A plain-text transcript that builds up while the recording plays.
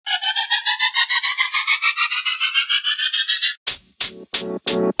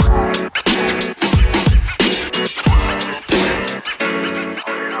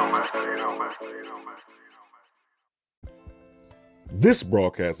This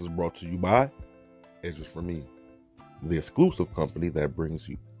broadcast is brought to you by Edges for Me, the exclusive company that brings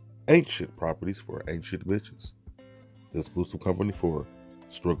you ancient properties for ancient bitches. The exclusive company for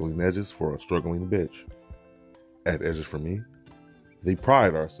struggling edges for a struggling bitch. At Edges for Me, they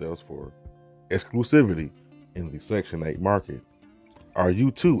pride ourselves for exclusivity in the Section 8 market. Are you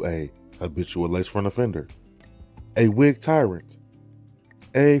too a habitual lace front offender, a wig tyrant,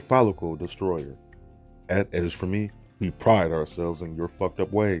 a follicle destroyer? At Edges for Me, we pride ourselves in your fucked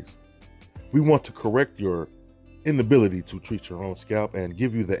up ways. We want to correct your inability to treat your own scalp and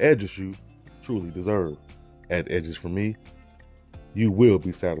give you the edges you truly deserve. At Edges for Me, you will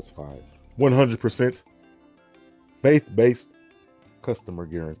be satisfied. 100% faith-based, customer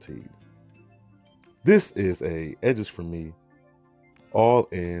guaranteed. This is a Edges for Me, all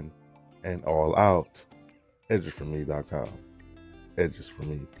in and all out. Edgesforme.com.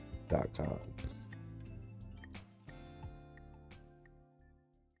 Edgesforme.com.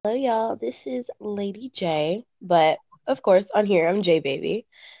 Hello, y'all. This is Lady J, but of course, on here, I'm J Baby.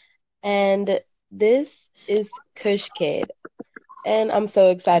 And this is Kush Kid, and I'm so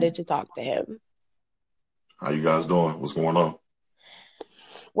excited to talk to him. How you guys doing? What's going on?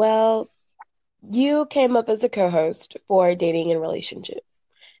 Well, you came up as a co-host for Dating and Relationships.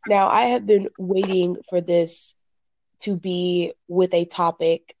 Now, I have been waiting for this to be with a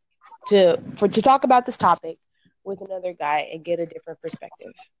topic to talk about this topic with another guy and get a different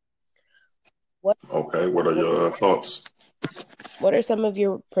perspective. What are your thoughts? What are some of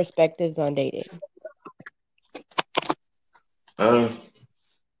your perspectives on dating? It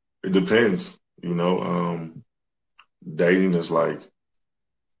depends. Dating is like,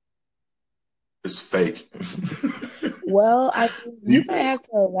 it's fake. Well, you might have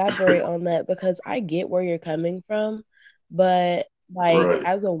to elaborate on that because I get where you're coming from, but Right.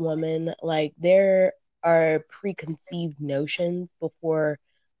 as a woman, there are preconceived notions before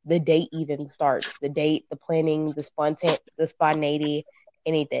the date even starts. The date, the planning, the spontaneity,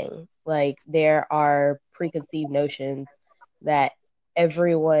 anything. There are preconceived notions that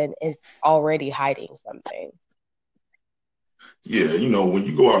everyone is already hiding something. Yeah, when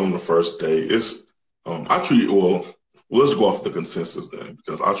you go out on the first date, let's go off the consensus then,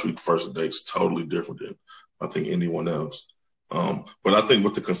 because I treat first dates totally different than I think anyone else. But I think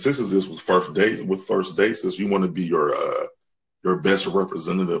what the consensus is with first dates is you want to be your best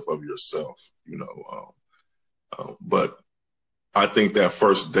representative of yourself, but I think that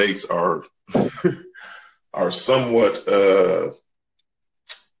first dates are are somewhat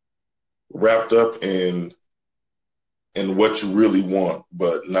wrapped up in what you really want,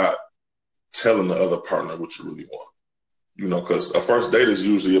 but not telling the other partner what you really want. Because a first date is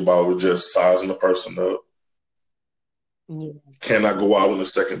usually about just sizing the person up. Yeah. Can I go out on the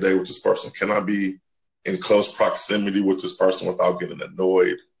second date with this person? Can I be in close proximity with this person without getting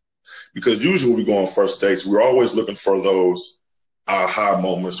annoyed? Because usually when we go on first dates, we're always looking for those aha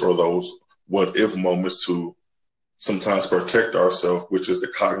moments or those what if moments to sometimes protect ourselves, which is the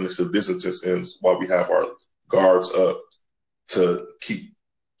cognitive dissonance, and why we have our guards up to keep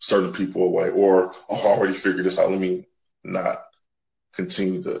certain people away. Or, I already figured this out, let me not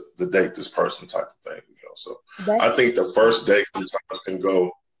continue to date this person type of thing. So I think the first date sometimes can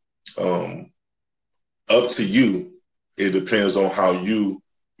go up to you. It depends on how you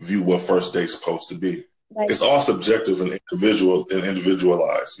view what first date's supposed to be. It's all subjective and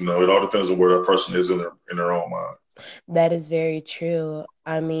individualized. It all depends on where that person is in their own mind. That is very true.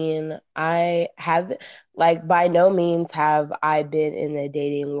 I mean, I have, by no means have I been in the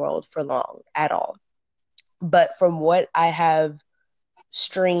dating world for long at all. But from what I have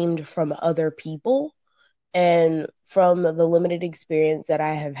streamed from other people and from the limited experience that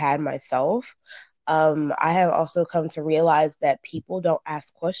I have had myself, I have also come to realize that people don't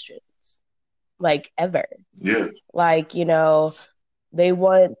ask questions, ever. Yeah. They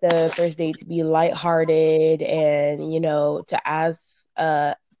want the first date to be lighthearted and, to ask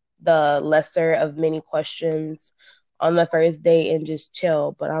the lesser of many questions on the first date and just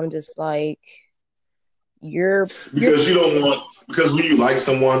chill. But I'm just like, because when you like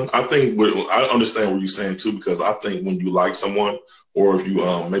someone, I understand what you're saying too, because I think when you like someone, or if you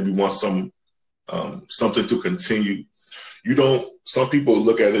maybe want something to continue, some people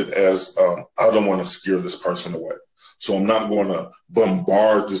look at it as, I don't want to scare this person away. So I'm not going to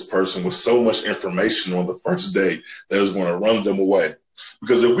bombard this person with so much information on the first date that is going to run them away.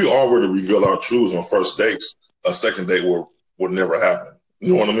 Because if we all were to reveal our truths on first dates, a second date would never happen.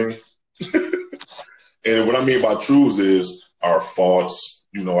 You know what I mean? And what I mean by truths is our faults,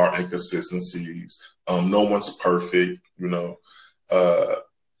 our inconsistencies. No one's perfect, but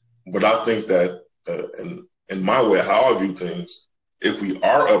I think that in my way, how I view things, if we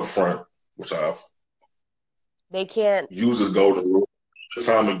are upfront, which I've They can't. used this golden rule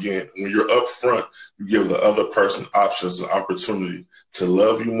time again, when you're upfront, you give the other person options and opportunity to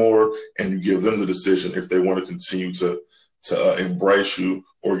love you more, and you give them the decision if they want to continue to embrace you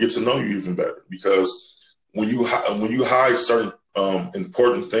or get to know you even better. Because when you hide certain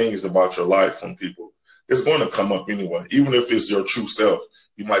important things about your life from people, it's going to come up anyway. Even if it's your true self,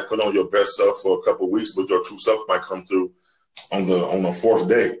 you might put on your best self for a couple of weeks, but your true self might come through on the fourth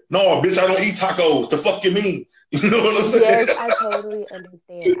day. No, bitch, I don't eat tacos. The fuck you mean? You know what I'm saying? Yes, I totally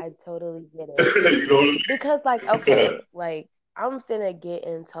understand. I totally get it. You know what I mean? Because, like, okay, like, I'm finna get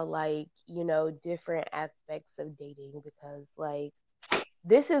into, like, different aspects of dating because, like,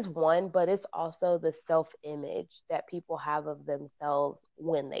 this is one, but it's also the self image that people have of themselves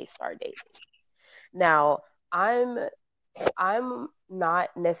when they start dating. Now, I'm I'm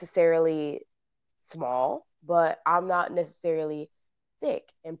not necessarily small, but I'm not necessarily thick,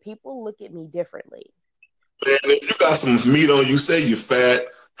 and people look at me differently. Man, if you got some meat on you, say you fat.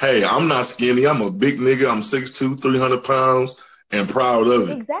 Hey, I'm not skinny. I'm a big nigga. I'm 6'2", 300 pounds, and proud of it. You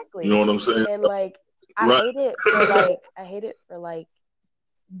know Exactly. what I'm saying? And like Right. I hate it for like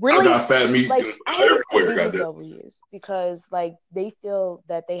I really got fat meat like I hate it for everywhere. Goddamn. BBWs because like they feel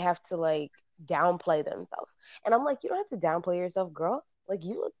that they have to like downplay themselves. And I'm like, you don't have to downplay yourself, girl. Like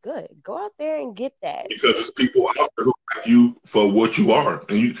you look good. Go out there and get that. Because it's people out there who like you for what you are,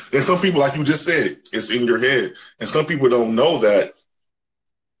 and some people, like you just said, it's in your head, and some people don't know that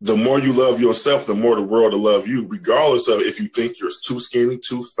the more you love yourself, the more the world will love you, regardless of if you think you're too skinny,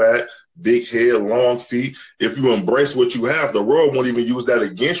 too fat, big head, long feet. If you embrace what you have, the world won't even use that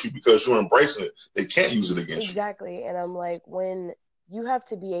against you because you're embracing it. They can't use it against you. Exactly. And I'm like, when you have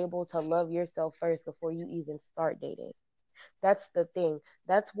to be able to love yourself first before you even start dating. That's the thing.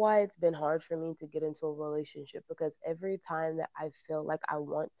 That's why it's been hard for me to get into a relationship because every time that I feel like I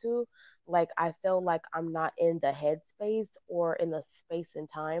want to, like I feel like I'm not in the headspace or in the space and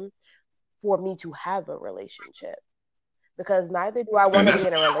time for me to have a relationship. Because neither do I And want to be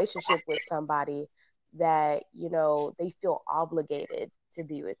that's in a relationship with somebody that, they feel obligated to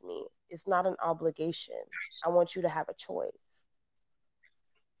be with me. It's not an obligation. I want you to have a choice.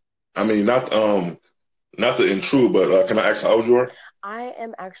 I mean, not to intrude, but can I ask how old you are? I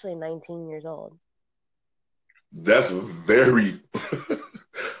am actually 19 years old. That's very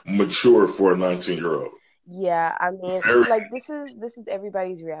mature for a 19-year-old. Yeah, I mean, Very. like this is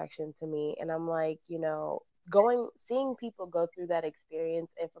everybody's reaction to me, and I'm like, going seeing people go through that experience,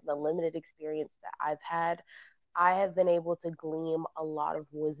 and from the limited experience that I've had, I have been able to glean a lot of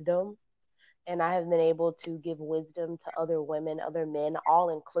wisdom, and I have been able to give wisdom to other women, other men, all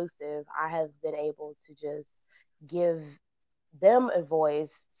inclusive. I have been able to just give them a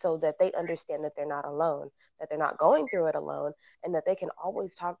voice so that they understand that they're not alone, that they're not going through it alone, and that they can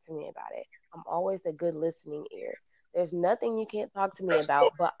always talk to me about it. I'm always a good listening ear. There's nothing you can't talk to me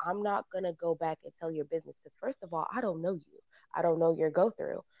about, but I'm not going to go back and tell your business because first of all, I don't know you. I don't know your go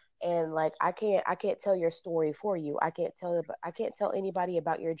through. And like I can't tell your story for you. I can't tell anybody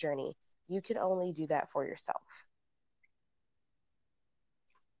about your journey. You can only do that for yourself.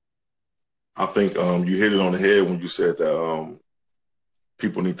 I think you hit it on the head when you said that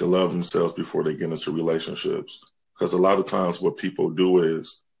people need to love themselves before they get into relationships. Because a lot of times, what people do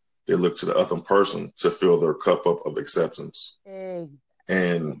is they look to the other person to fill their cup up of acceptance, Exactly.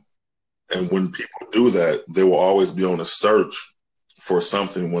 and when people do that, they will always be on a search for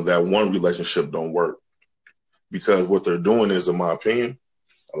something when that one relationship don't work. Because what they're doing is, in my opinion,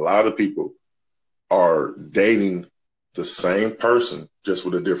 a lot of people are dating the same person just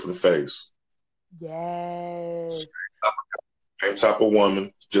with a different face. Yes. Same type of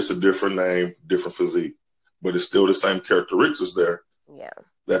woman, just a different name, different physique. But it's still the same characteristics there Yeah.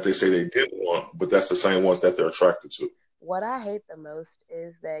 that they say they didn't want, but that's the same ones that they're attracted to. What I hate the most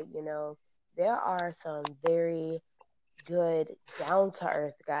is that, there are some very good, down to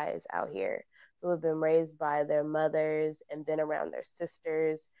earth guys out here who have been raised by their mothers and been around their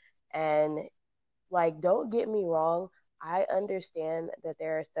sisters. And, like, don't get me wrong, I understand that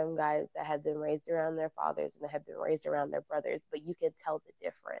there are some guys that have been raised around their fathers and that have been raised around their brothers, but you can tell the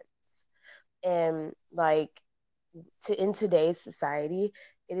difference. And, like, in today's society,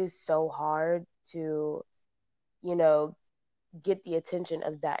 it is so hard to, you know, get the attention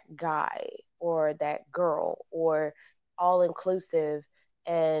of that guy or that girl or all inclusive,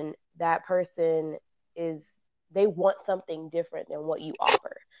 and that person is, they want something different than what you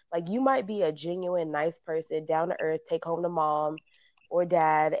offer. Like you might be a genuine nice person, down to earth, take home to mom or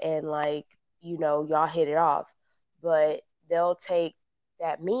dad, and like, y'all hit it off, but they'll take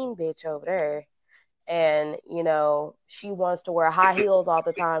that mean bitch over there And, she wants to wear high heels all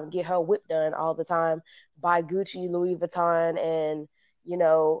the time, get her whip done all the time, buy Gucci, Louis Vuitton, and,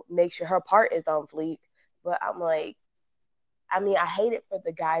 make sure her part is on fleek. But I'm like, I mean, I hate it for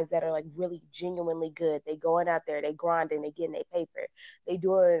the guys that are like really genuinely good. They going out there, they grinding, they getting their paper, they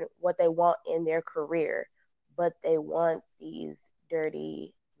doing what they want in their career, but they want these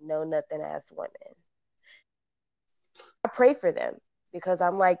dirty, know nothing ass women. I pray for them because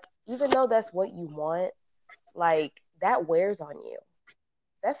I'm like, even though that's what you want, like that wears on you.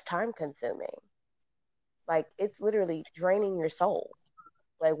 That's time consuming. Like it's literally draining your soul.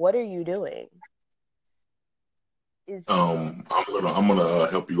 Like what are you doing? Is I'm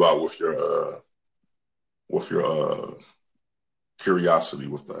gonna help you out with your curiosity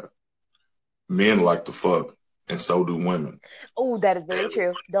with that. Men like to fuck, and so do women. Oh, that is very And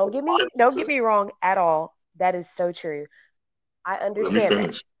true. Don't get me wrong at all. That is so true. I let me understand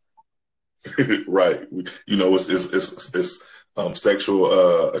that. finish. Right.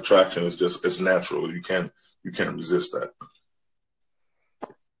 Sexual attraction is just it's natural. You can't resist that.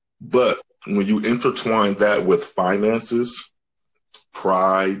 But when you intertwine that with finances,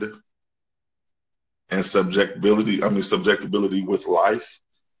 pride, and subjectability with life,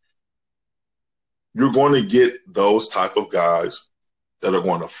 you're going to get those type of guys that are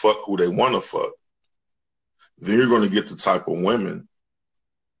going to fuck who they want to fuck. Then you're going to get the type of women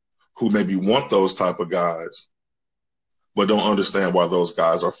who maybe want those type of guys, but don't understand why those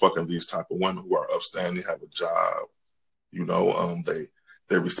guys are fucking these type of women who are upstanding, have a job,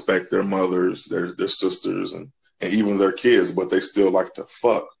 they respect their mothers, their sisters, and even their kids, but they still like to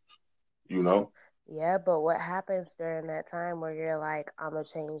fuck, you know. Yeah, but what happens during that time where you're like, I'm a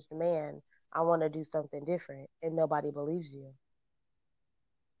changed man. I want to do something different, and nobody believes you.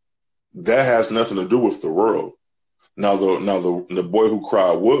 That has nothing to do with the world. Now the boy who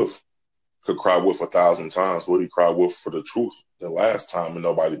cried wolf could cry wolf 1,000 times. What he cried wolf for the truth the last time, and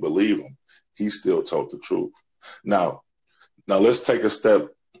nobody believed him. He still told the truth. Now, now let's take a step.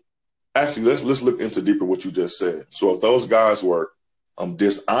 Actually, let's look into deeper what you just said. So if those guys were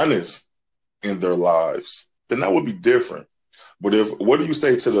dishonest in their lives, then that would be different. But if what do you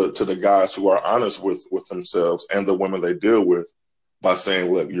say to the guys who are honest with themselves and the women they deal with by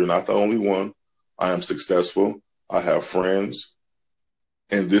saying, look, you're not the only one. I am successful. I have friends,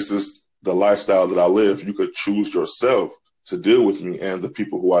 and this is the lifestyle that I live. You could choose yourself to deal with me and the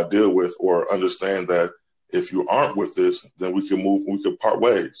people who I deal with, or understand that if you aren't with this, then we can part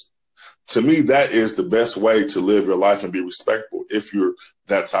ways. To me, that is the best way to live your life and be respectful if you're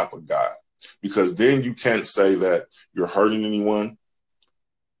that type of guy. Because then you can't say that you're hurting anyone.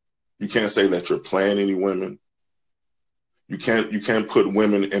 You can't say that you're playing any women. You can't put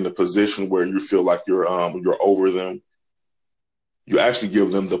women in a position where you feel like you're over them. You actually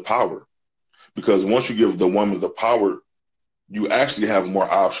give them the power. Because once you give the woman the power, you actually have more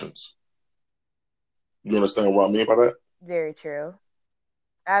options. You understand what I mean by that? Very true.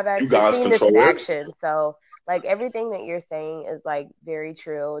 I've You actually guys seen this in control it. action. So, like, everything that you're saying is like very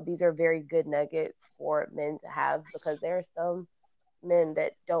true. These are very good nuggets for men to have because there are some men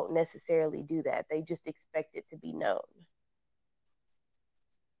that don't necessarily do that. They just expect it to be known.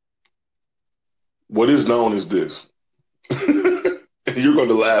 What is known is this. You're going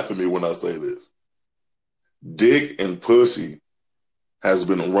to laugh at me when I say this. Dick and pussy has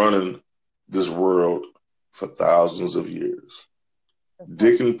been running this world for thousands of years.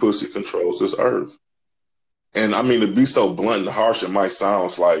 Dick and pussy controls this earth. And I mean, to be so blunt and harsh, it might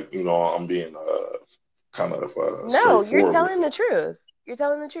sound like, I'm being kind of No, you're straightforward with telling it. the truth. You're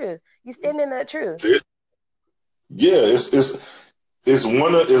telling the truth. You stand in that truth. This, yeah, it's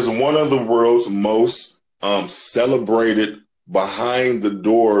one of the world's most celebrated behind the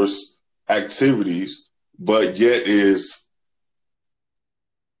doors activities, but yet is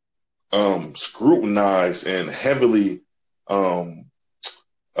scrutinized and heavily um,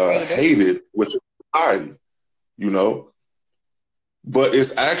 Hated. hated with society, you know. But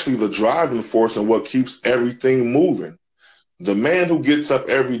it's actually the driving force and what keeps everything moving. The man who gets up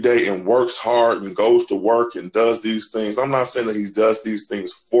every day and works hard and goes to work and does these things, I'm not saying that he does these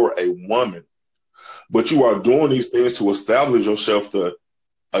things for a woman, but you are doing these things to establish yourself to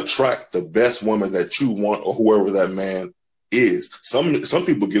attract the best woman that you want or whoever that man is. Some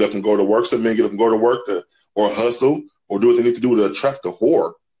people get up and go to work. Some men get up and go to work or hustle or do what they need to do to attract a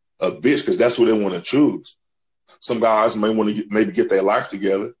whore, a bitch, because that's who they want to choose. Some guys may want to maybe get their life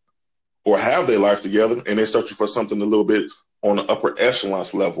together or have their life together, and they're searching for something a little bit on the upper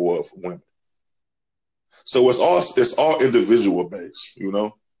echelons level of women. So it's all individual based, you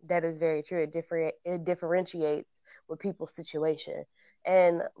know. That is very true. It differentiates with people's situation.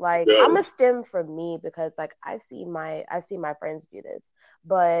 And like Yeah. I'm a stem for me because like I see my friends do this,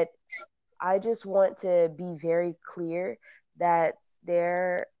 but I just want to be very clear that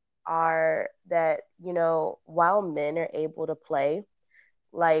there are that while men are able to play,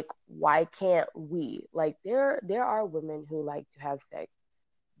 like why can't we? Like there are women who like to have sex.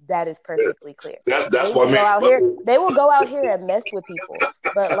 That is perfectly clear. That's what I They will go out here and mess with people.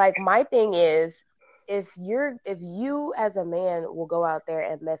 But like my thing is, if you as a man will go out there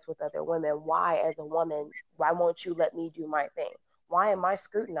and mess with other women, why as a woman, why won't you let me do my thing? Why am I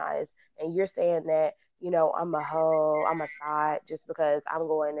scrutinized and you're saying that, I'm a hoe, I'm a thought just because I'm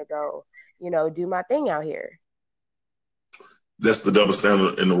going to go, do my thing out here. That's the double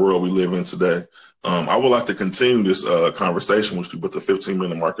standard in the world we live in today. I would like to continue this conversation with you, but the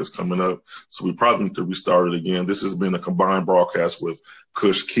 15-minute mark is coming up, so we probably need to restart it again. This has been a combined broadcast with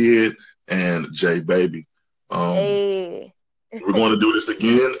Kush Kid and J Baby. Hey. We're going to do this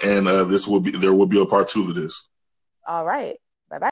again, and there will be a part 2 to this. All right.